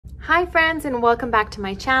Hi friends, and welcome back to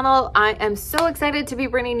my channel. I am so excited to be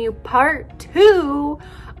bringing you part 2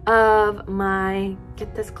 of my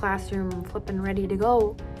Get This Classroom flipping ready to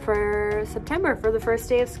go for September, for the first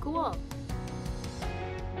day of school.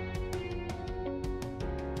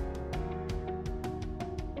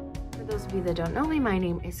 For those of you that don't know me, my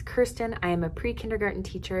name is Kirsten. I am a pre-kindergarten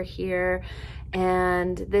teacher here,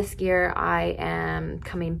 and this year I am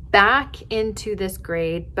coming back into this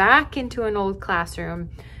grade, back into an old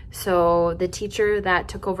classroom. So the teacher that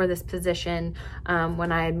took over this position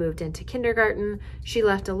when I had moved into kindergarten, she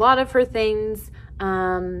left a lot of her things.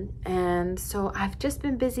 And so I've just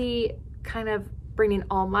been busy kind of bringing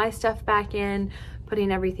all my stuff back in,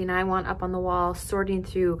 putting everything I want up on the wall, sorting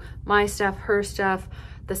through my stuff, her stuff,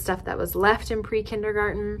 the stuff that was left in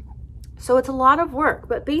pre-kindergarten. So it's a lot of work,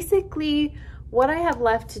 but basically what I have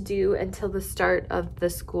left to do until the start of the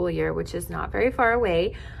school year, which is not very far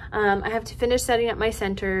away, I have to finish setting up my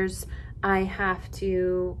centers. I have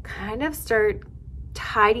to kind of start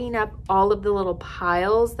tidying up all of the little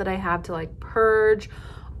piles that I have to like purge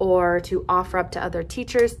or to offer up to other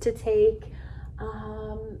teachers to take.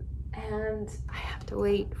 And I have to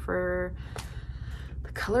wait for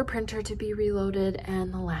the color printer to be reloaded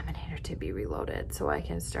and the laminator to be reloaded so I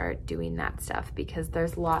can start doing that stuff, because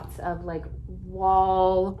there's lots of like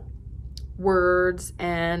wall words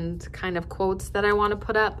and kind of quotes that I want to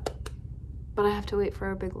put up, but I have to wait for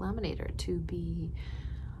a big laminator to be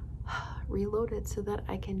reloaded so that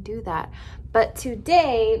I can do that. But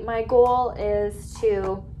today my goal is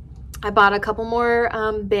I bought a couple more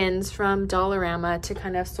bins from Dollarama to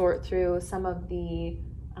kind of sort through some of the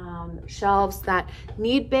shelves that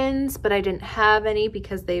need bins, but I didn't have any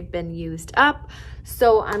because they've been used up.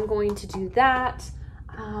 So I'm going to do that.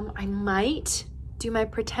 I might do my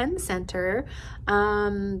pretend center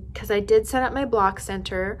because I did set up my block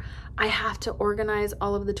center. I have to organize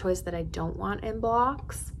all of the toys that I don't want in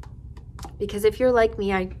blocks, because if you're like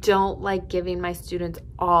me, I don't like giving my students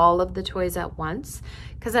all of the toys at once,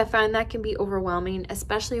 because I find that can be overwhelming,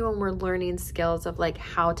 especially when we're learning skills of like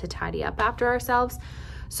how to tidy up after ourselves.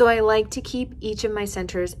 So I like to keep each of my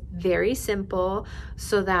centers very simple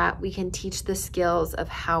so that we can teach the skills of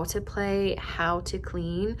how to play, how to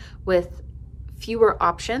clean with fewer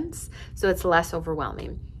options, so it's less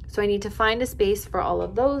overwhelming. So I need to find a space for all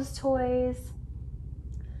of those toys.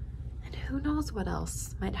 And who knows what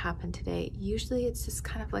else might happen today. Usually it's just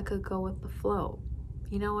kind of like a go with the flow.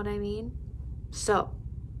 You know what I mean? So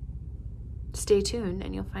stay tuned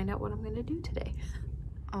and you'll find out what I'm going to do today.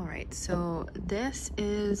 All right, so this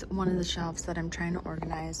is one of the shelves that I'm trying to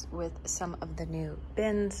organize with some of the new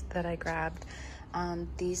bins that I grabbed.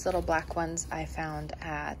 These little black ones I found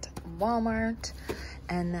at Walmart,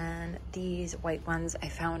 and then these white ones I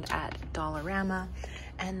found at Dollarama.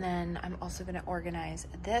 And then I'm also gonna organize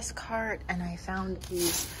this cart, and I found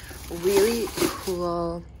these really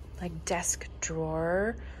cool like desk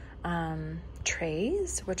drawer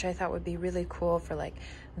trays, which I thought would be really cool for like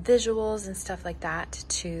visuals and stuff like that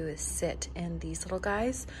to sit in these little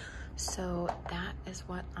guys. So that is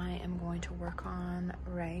what I am going to work on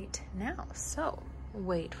right now. So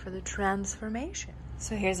wait for the transformation.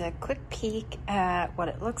 So here's a quick peek at what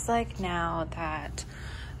it looks like now that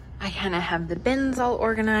I kind of have the bins all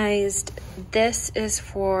organized. This is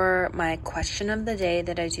for my question of the day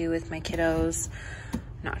that I do with my kiddos.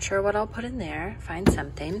 Not sure what I'll put in there, find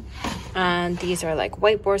something. And these are like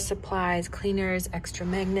whiteboard supplies, cleaners, extra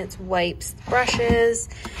magnets, wipes, brushes.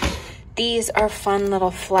 These are fun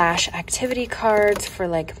little flash activity cards for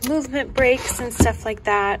like movement breaks and stuff like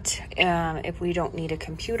that, if we don't need a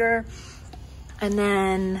computer. And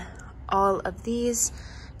then all of these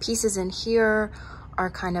pieces in here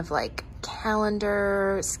are kind of like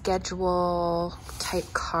calendar, schedule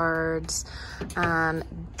type cards.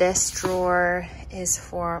 This drawer is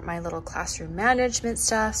for my little classroom management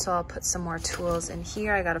stuff, so I'll put some more tools in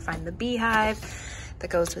here. I gotta find the beehive that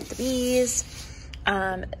goes with the bees.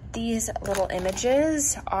 These little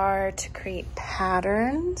images are to create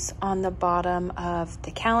patterns on the bottom of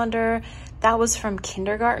the calendar. That was from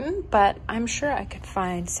kindergarten, but I'm sure I could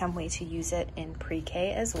find some way to use it in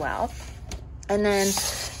pre-K as well. And then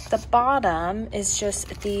the bottom is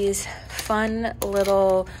just these fun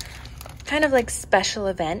little kind of like special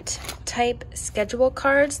event type schedule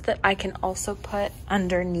cards that I can also put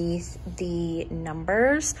underneath the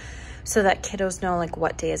numbers so that kiddos know like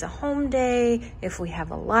what day is a home day. If we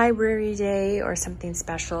have a library day or something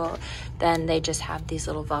special, then they just have these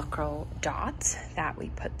little Velcro dots that we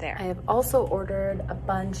put there. I have also ordered a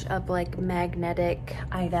bunch of like magnetic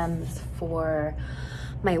items for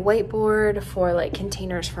my whiteboard, for like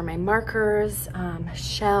containers for my markers,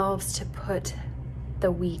 shelves to put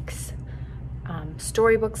the week's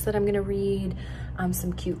storybooks that I'm gonna read,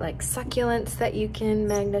 some cute like succulents that you can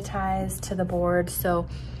magnetize to the board. So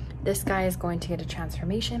this guy is going to get a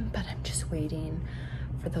transformation, but I'm just waiting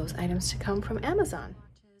for those items to come from Amazon.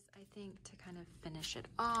 I think to kind of finish it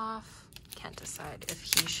off, can't decide if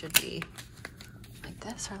he should be like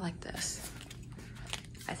this or like this.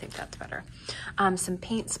 I think that's better. Some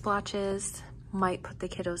paint splotches, might put the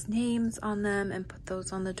kiddos' names on them and put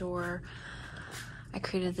those on the door. I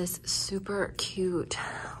created this super cute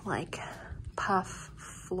like puff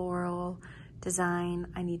floral design.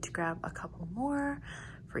 I need to grab a couple more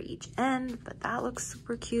for each end, but that looks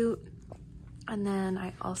super cute. And then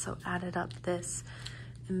I also added up this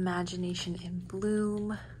Imagination in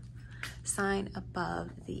Bloom sign above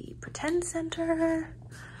the pretend center.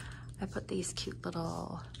 I put these cute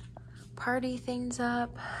little party things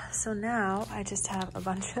up. So now I just have a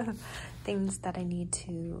bunch of things that I need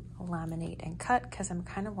to laminate and cut because I'm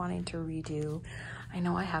kind of wanting to redo. I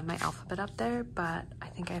know I have my alphabet up there, but I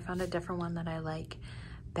think I found a different one that I like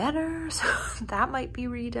better. So that might be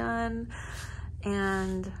redone.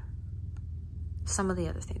 And some of the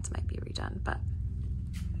other things might be redone, but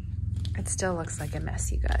it still looks like a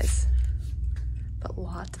mess, you guys. But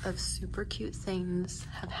lots of super cute things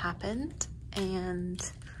have happened and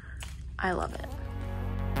I love it.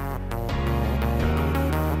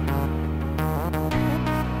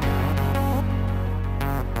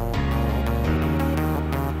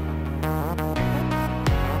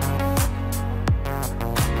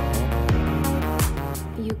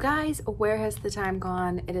 You guys, where has the time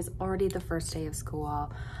gone? It is already the first day of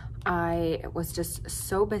school. I was just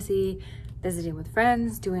so busy visiting with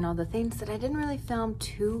friends, doing all the things that I didn't really film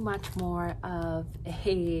too much more of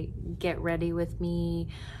a get ready with me,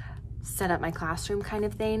 set up my classroom kind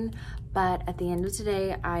of thing. But at the end of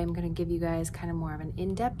today, I'm gonna give you guys kind of more of an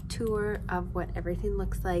in-depth tour of what everything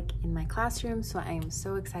looks like in my classroom. So I am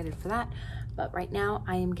so excited for that. But right now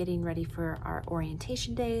I am getting ready for our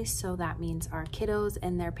orientation day. So that means our kiddos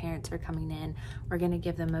and their parents are coming in. We're gonna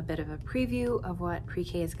give them a bit of a preview of what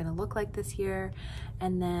pre-K is gonna look like this year.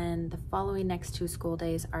 And then the following next 2 school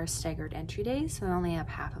days are staggered entry days. So I only have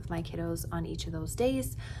half of my kiddos on each of those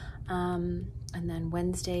days. And then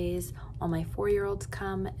Wednesdays, all my 4-year-olds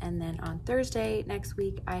come. And then on Thursday next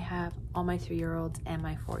week, I have all my 3-year-olds and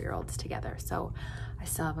my 4-year-olds together. So I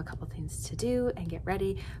still have a couple things to do and get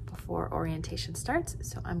ready before orientation starts.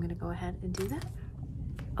 So I'm gonna go ahead and do that.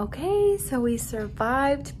 Okay, so we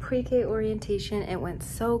survived pre-K orientation. It went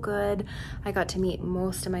so good. I got to meet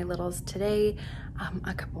most of my littles today.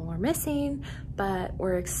 A couple were missing, but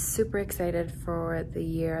we're super excited for the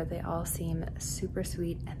year. They all seem super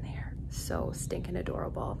sweet and they're so stinking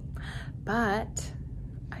adorable. But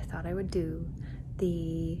I thought I would do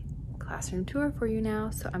the classroom tour for you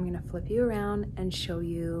now. So I'm gonna flip you around and show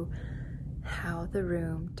you how the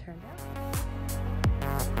room turned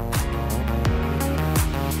out.